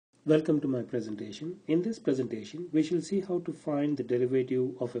Welcome to my presentation. In this presentation, we shall see how to find the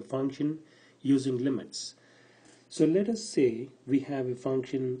derivative of a function using limits. So let us say we have a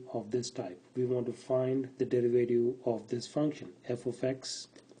function of this type. We want to find the derivative of this function. F of x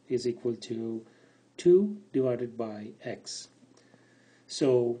is equal to 2 divided by x.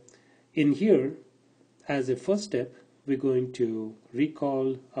 So in here, as a first step, we're going to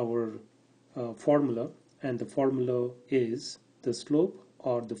recall our formula, and the formula is the slope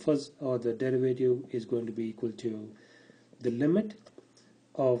or the derivative is going to be equal to the limit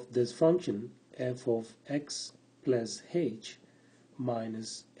of this function f of x plus h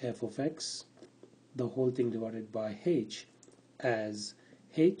minus f of x, the whole thing divided by h, as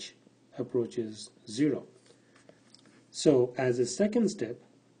h approaches 0. So as a second step,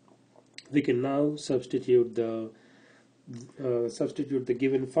 we can now substitute the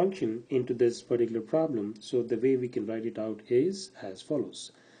given function into this particular problem. So the way we can write it out is as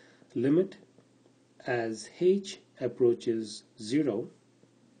follows. Limit as h approaches 0,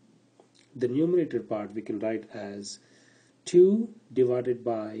 the numerator part we can write as 2 divided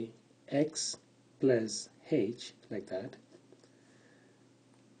by x plus h, like that,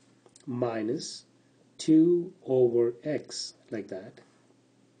 minus 2 over x, like that,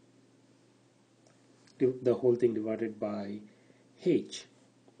 the whole thing divided by h.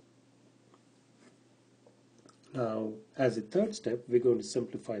 Now, as a third step, we're going to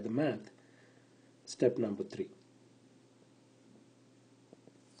simplify the math. Step number 3.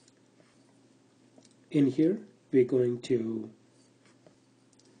 In here, in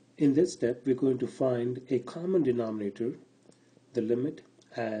this step, we're going to find a common denominator, the limit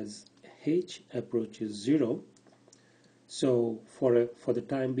as h approaches 0. So for the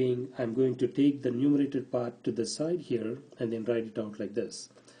time being, I'm going to take the numerator part to the side here and then write it out like this.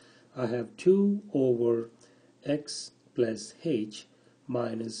 I have 2 over x plus h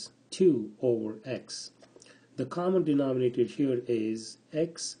minus 2 over x. The common denominator here is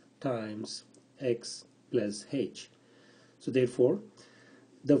x times x plus h. So therefore,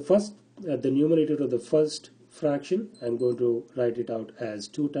 the numerator of the first fraction, I'm going to write it out as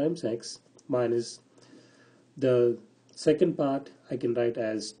 2 times x minus the second part I can write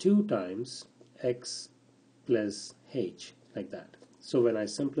as 2 times x plus h, like that. So when I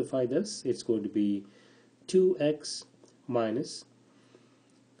simplify this, it's going to be 2x minus,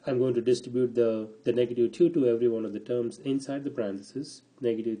 I'm going to distribute the negative 2 to every one of the terms inside the parentheses.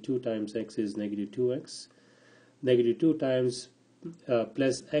 Negative 2 times x is negative 2x. Negative 2 times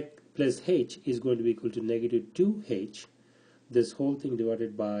plus h is going to be equal to negative 2h. This whole thing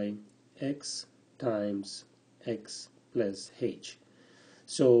divided by x times x plus h.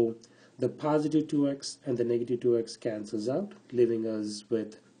 So the positive 2x and the negative 2x cancels out, leaving us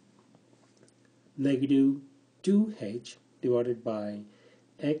with negative 2h divided by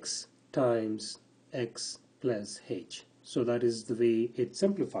x times x plus h. So that is the way it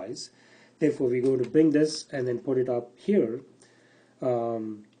simplifies. Therefore, we're going to bring this and then put it up here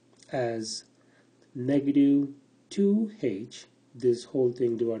as negative 2h, this whole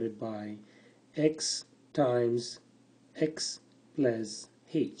thing divided by x times x plus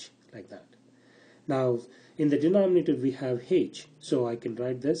h, like that. Now, in the denominator we have h, so I can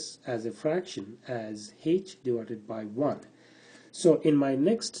write this as a fraction as h divided by 1. So in my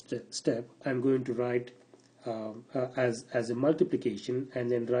next step, I'm going to write as a multiplication and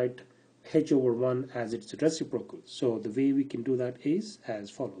then write h over 1 as its reciprocal. So the way we can do that is as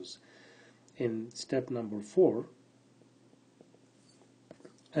follows. In step number 4,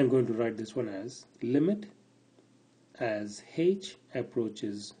 I'm going to write this one as limit as h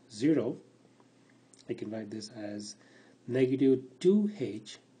approaches 0. I can write this as negative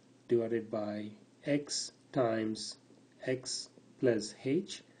 2h divided by x times x plus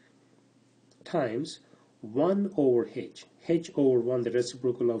h times 1 over h. h over 1, the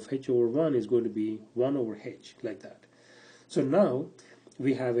reciprocal of h over 1 is going to be 1 over h, like that. So now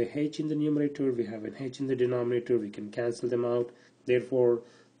we have a h in the numerator, we have an h in the denominator, we can cancel them out. Therefore,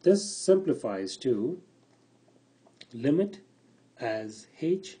 this simplifies to limit as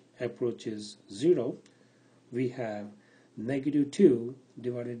h approaches 0, we have negative 2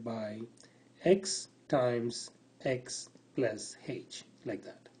 divided by x times x plus h, like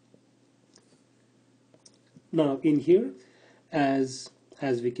that. Now in here, as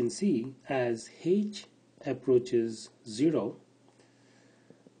we can see, as h approaches 0,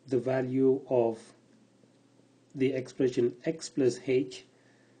 the value of the expression x plus h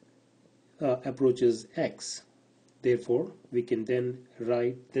approaches x. Therefore, we can then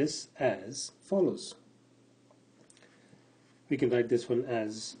write this as follows. We can write this one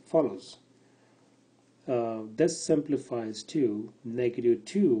as follows. this simplifies to negative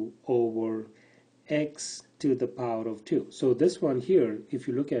 2 over x to the power of 2. So this one here, if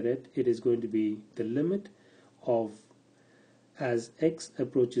you look at it, it is going to be the limit of, as x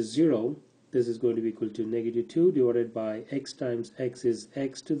approaches 0, this is going to be equal to negative 2 divided by x times x is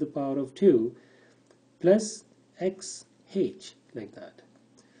x to the power of 2 plus x h, like that.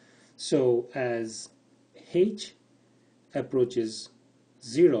 So as h approaches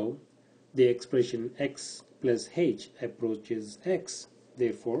 0, the expression x plus h approaches x.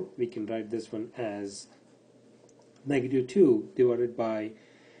 Therefore, we can write this one as negative 2 divided by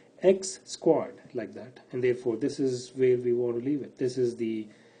x squared, like that. And therefore, this is where we want to leave it. This is the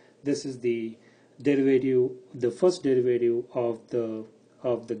derivative, the first derivative of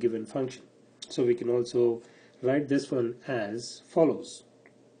the given function. So we can also write this one as follows.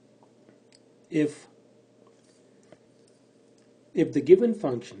 If the given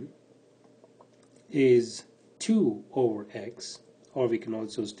function is 2 over x, or we can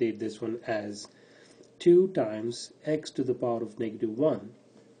also state this one as 2 times x to the power of negative 1,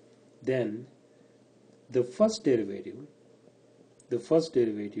 then the first derivative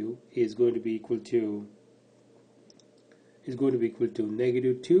is going to be equal to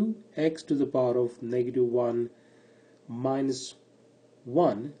negative 2 x to the power of negative 1 minus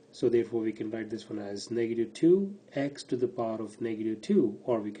 1. So therefore we can write this one as negative 2 x to the power of negative 2,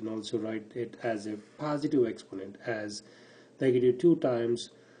 or we can also write it as a positive exponent as negative 2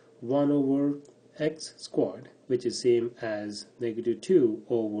 times 1 over x squared, which is same as negative 2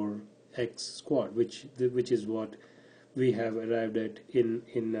 over x squared, which is what we have arrived at in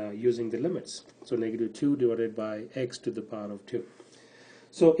using the limits. So negative 2 divided by x to the power of 2.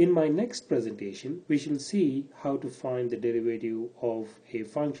 So in my next presentation, we shall see how to find the derivative of a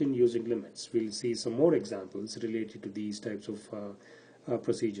function using limits. We'll see some more examples related to these types of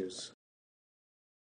procedures.